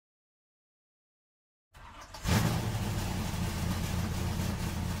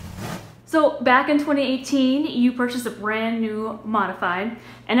So back in 2018, you purchased a brand new modified,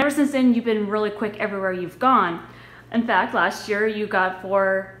 and ever since then you've been really quick everywhere you've gone. In fact, last year you got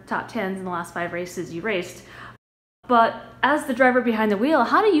 4 top 10s in the last 5 races you raced. But as the driver behind the wheel,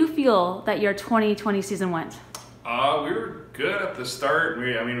 how do you feel that your 2020 season went? We were good at the start.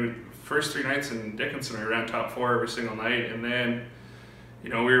 First 3 nights in Dickinson, we ran top 4 every single night, and then, we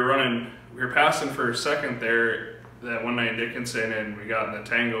were passing for second there that one night in Dickinson, and we got in the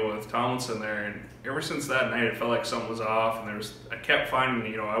tango with Tomlinson there, and ever since that night it felt like something was off, and I kept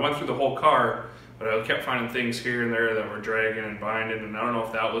finding, I went through the whole car, but I kept finding things here and there that were dragging and binding, and I don't know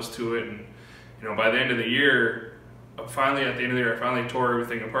if that was to it. And by the end of the year, I finally tore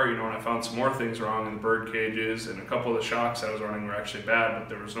everything apart, and I found some more things wrong in the bird cages, and a couple of the shocks I was running were actually bad, but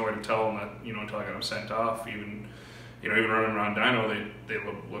there was no way to tell them that, until I got them sent off. Even running around dyno, they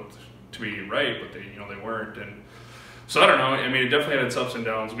looked to be right, but they weren't. And so I don't know. It definitely had its ups and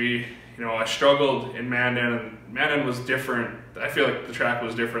downs. I struggled in Mandan, and Mandan was different. I feel like the track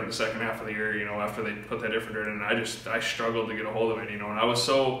was different the second half of the year, after they put that different dirt in, and I struggled to get a hold of it, and I was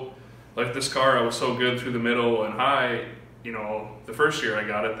so, like this car, I was so good through the middle and high, the first year I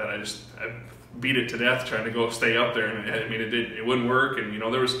got it, that I beat it to death trying to stay up there, and it wouldn't work, and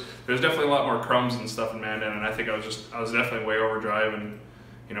there's definitely a lot more crumbs and stuff in Mandan, and I think I was definitely way overdriving,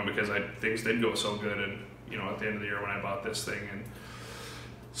 because things did go so good, and at the end of the year when I bought this thing. And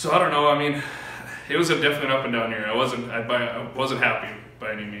so I don't know, it was a definite up and down year. I wasn't happy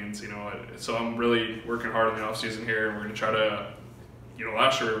by any means, so I'm really working hard in the off season here, and we're going to try to,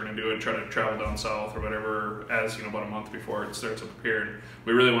 last year we were going to do it, try to travel down south or whatever, as about a month before it starts up here. And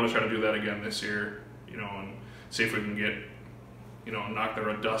we really want to try to do that again this year, and see if we can get, knock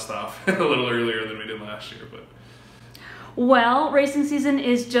the dust off a little earlier than we did last year. But well, racing season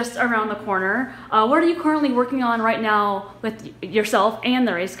is just around the corner. What are you currently working on right now with yourself and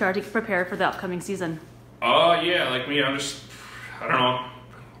the race car to prepare for the upcoming season? Yeah, like me, I don't know.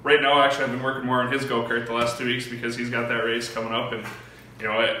 Right now, actually, I've been working more on his go-kart the last 2 weeks, because he's got that race coming up, and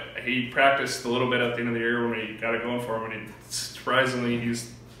he practiced a little bit at the end of the year when we got it going for him, and surprisingly,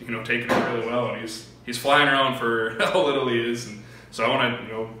 he's taking it really well, and he's flying around for how little he is, and so I want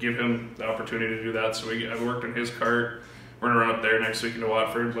to give him the opportunity to do that. So I've worked on his kart. We're gonna run up there next week into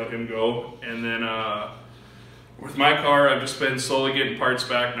Watford, let him go, and then with my car, I've just been slowly getting parts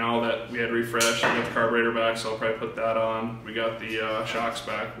back now that we had refreshed. I got the carburetor back, so I'll probably put that on. We got the shocks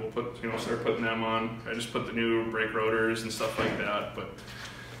back. We'll start putting them on. I just put the new brake rotors and stuff like that. But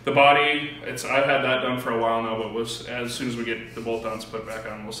the body, I've had that done for a while now. But as soon as we get the bolt-ons put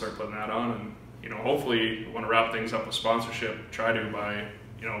back on, we'll start putting that on. And hopefully, we want to wrap things up with sponsorship. Try to by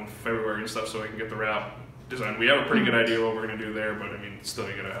February and stuff, so I can get the wrap design. We have a pretty good idea what we're gonna do there, but still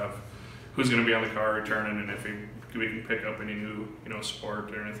you gotta have who's going to be on the car returning, and if we can pick up any new,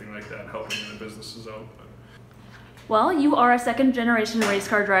 support or anything like that, helping the businesses out. But. Well, you are a second-generation race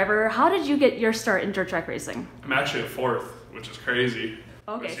car driver. How did you get your start in dirt track racing? I'm actually a 4th, which is crazy.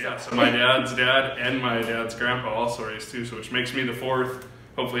 Okay. So my dad's dad and my dad's grandpa also raced too, so which makes me the 4th.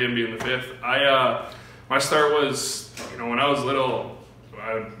 Hopefully, him being the 5th. My start was, when I was little,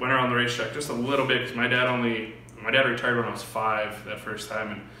 I went around the racetrack just a little bit, because my dad retired when I was 5 that first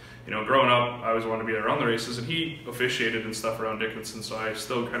time, and growing up, I always wanted to be around the races, and he officiated and stuff around Dickinson, so I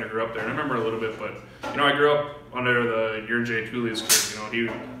still kind of grew up there. And I remember a little bit, but I grew up under your Tooley's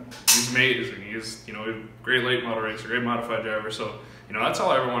kid. He's amazing. He's a great late model racer, great modified driver. So that's all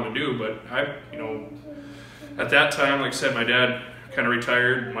I ever wanted to do. But at that time, like I said, my dad kind of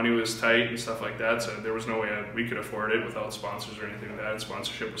retired. Money was tight and stuff like that, so there was no way we could afford it without sponsors or anything like that. And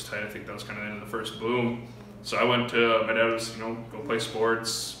sponsorship was tight. I think that was kind of the end of the first boom. So I went to my dad was go play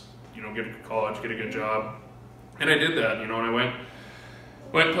sports. Get to college, get a good job, and I did that. And I went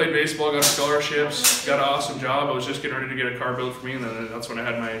and played baseball, got scholarships, got an awesome job. I was just getting ready to get a car built for me, and then that's when I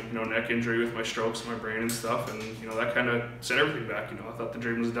had my neck injury with my strokes in my brain and stuff, and that kind of set everything back. I thought the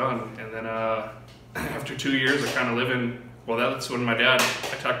dream was done, and then after 2 years of kind of living. Well, that's when I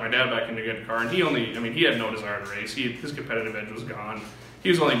talked my dad back into getting a car, and he had no desire to race. His competitive edge was gone. He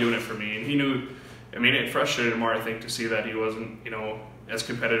was only doing it for me, and he knew. It frustrated him more, I think, to see that he wasn't, as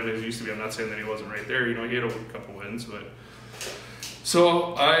competitive as he used to be. I'm not saying that he wasn't right there. He had a couple wins, but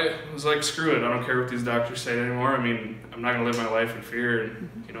so I was like, screw it. I don't care what these doctors say anymore. I'm not gonna live my life in fear, and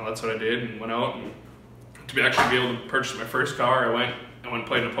that's what I did, and went out, and to actually be able to purchase my first car, I went and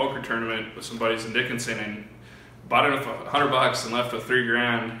played in a poker tournament with some buddies in Dickinson, and bought it with $100 and left with $3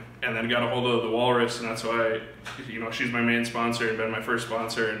 grand, and then got a hold of the Walrus, and that's why she's my main sponsor and been my first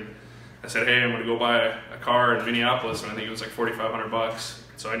sponsor. And I said, hey, I'm going to go buy a car in Minneapolis, and I think it was like $4,500.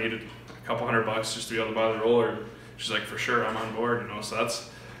 So I needed a couple $100 just to be able to buy the roller. She's like, for sure, I'm on board, So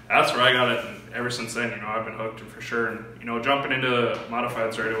that's where I got it. And ever since then, I've been hooked for sure. And, jumping into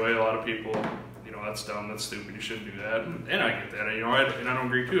modifieds right away, a lot of people, that's dumb, that's stupid, you shouldn't do that. And I get that, and I don't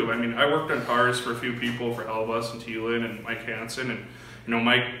agree too. I mean, I worked on cars for a few people, for Helbus and Thielen and Mike Hansen, and,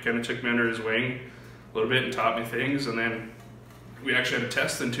 Mike kind of took me under his wing a little bit and taught me things. And then we actually had a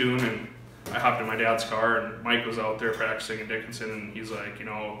test and tune, and I hopped in my dad's car, and Mike was out there practicing in Dickinson, and he's like, you're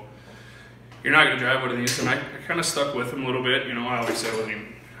not going to drive one of these. And I kind of stuck with him a little bit. Obviously I wasn't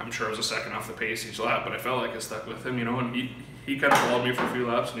even, I'm sure I was a second off the pace each lap, but I felt like I stuck with him, and he kind of followed me for a few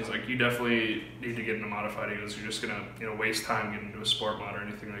laps, and he's like, you definitely need to get into modified. He goes, you're just going to, waste time getting into a sport mod or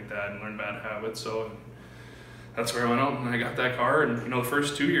anything like that and learn bad habits. So that's where I went out, and I got that car. And, the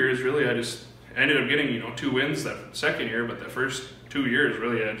first 2 years, really, I ended up getting, 2 wins that second year, but the first 2 years,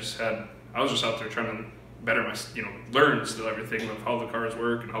 really, I was just out there trying to better my, learn still everything of how the cars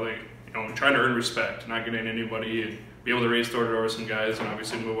work and how they, trying to earn respect, not get in anybody, and be able to race door to door with some guys and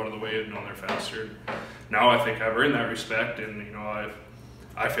obviously move out of the way and know they're faster. Now I think I've earned that respect, and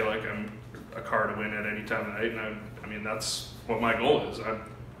I feel like I'm a car to win at any time of night, and I mean that's what my goal is.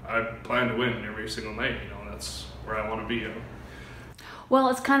 I plan to win every single night. That's where I want to be. Well,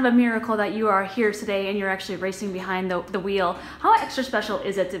 it's kind of a miracle that you are here today and you're actually racing behind the wheel. How extra special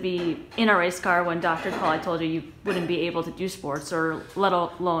is it to be in a race car when Dr. Paul told you wouldn't be able to do sports or let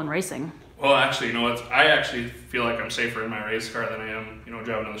alone racing? Well, actually, I actually feel like I'm safer in my race car than I am,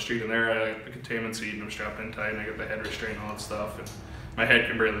 driving down the street. In there, I got the containment seat and I'm strapped in tight, and I got the head restraint and all that stuff. And my head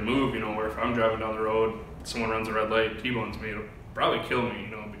can barely move, where if I'm driving down the road, someone runs a red light, T-bones me, it'll probably kill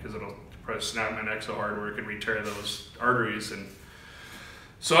me, because it'll probably snap my neck so hard where it could re-tear those arteries. And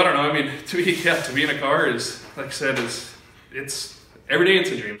so I don't know. I mean, to be in a car is, like I said, it's every day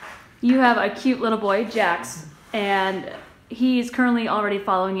it's a dream. You have a cute little boy, Jax, and he's currently already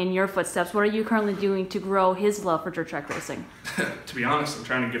following in your footsteps. What are you currently doing to grow his love for dirt track racing? To be honest, I'm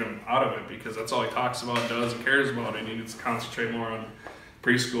trying to get him out of it, because that's all he talks about, does, and cares about, and he needs to concentrate more on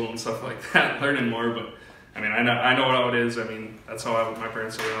preschool and stuff like that, learning more. But I mean, I know how it is. I mean, that's how my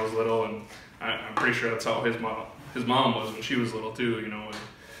parents did when I was little, and I'm pretty sure that's how his mom was when she was little too,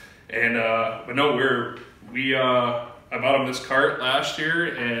 but no, I bought him this cart last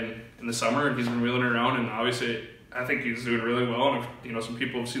year and in the summer, and he's been wheeling it around, and obviously I think he's doing really well. And some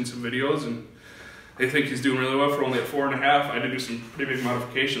people have seen some videos and they think he's doing really well for only at 4.5. I did do some pretty big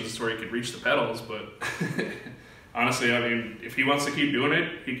modifications to where he could reach the pedals, but honestly, I mean, if he wants to keep doing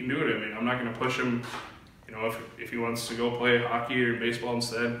it, he can do it. I mean, I'm not going to push him. If he wants to go play hockey or baseball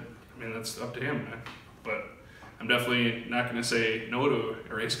instead, I mean, that's up to him, man. But I'm definitely not going to say no to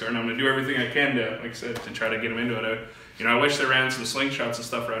a race car, and I'm going to do everything I can to, like I said, to try to get him into it. I wish they ran some slingshots and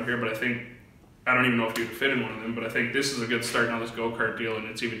stuff around here, but I don't even know if you would fit in one of them, but I think this is a good start on this go-kart deal, and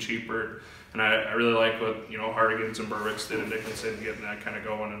it's even cheaper. And I really like what, Hardigan's and Berwick's did in Dickinson, getting that kind of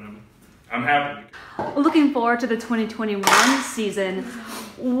going, and I'm happy. Looking forward to the 2021 season.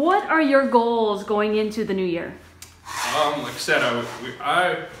 What are your goals going into the new year? Like I said,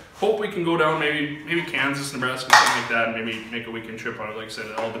 I hope we can go down maybe Kansas, Nebraska, something like that, and maybe make a weekend trip on it. Like I said,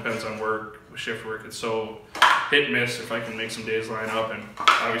 it all depends on work. With shift work, it's so hit and miss if I can make some days line up. And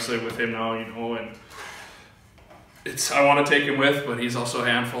obviously with him now, and I want to take him with, but he's also a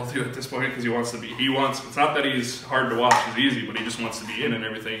handful too at this point, because it's not that he's hard to watch, he's easy, but he just wants to be in and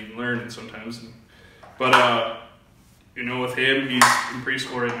everything and learn sometimes. But with him, he's in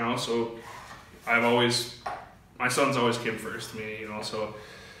preschool right now, so my son's always came first to me, so.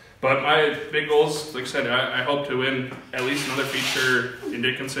 But my big goals, like I said, I hope to win at least another feature in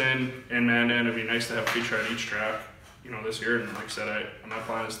Dickinson and Mandan. It'd be nice to have a feature on each track, this year. And like I said, my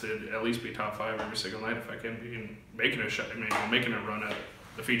plan is to at least be top 5 every single night if I can be, and making a run at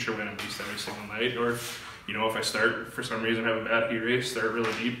the feature win at least every single night. Or, if I start for some reason have a bad heat race, start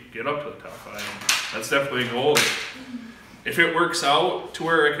really deep, get up to the top 5. And that's definitely a goal. If it works out to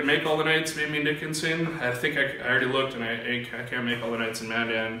where I can make all the nights, maybe in Dickinson, I think I already looked, and I can't make all the nights in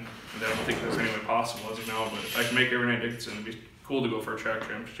Mandan, and I don't think that's any way possible as of now. But if I can make every night in Dickinson, it'd be cool to go for a track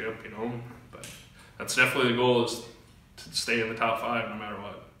championship, But that's definitely the goal, is to stay in the top 5 no matter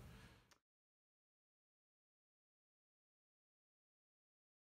what.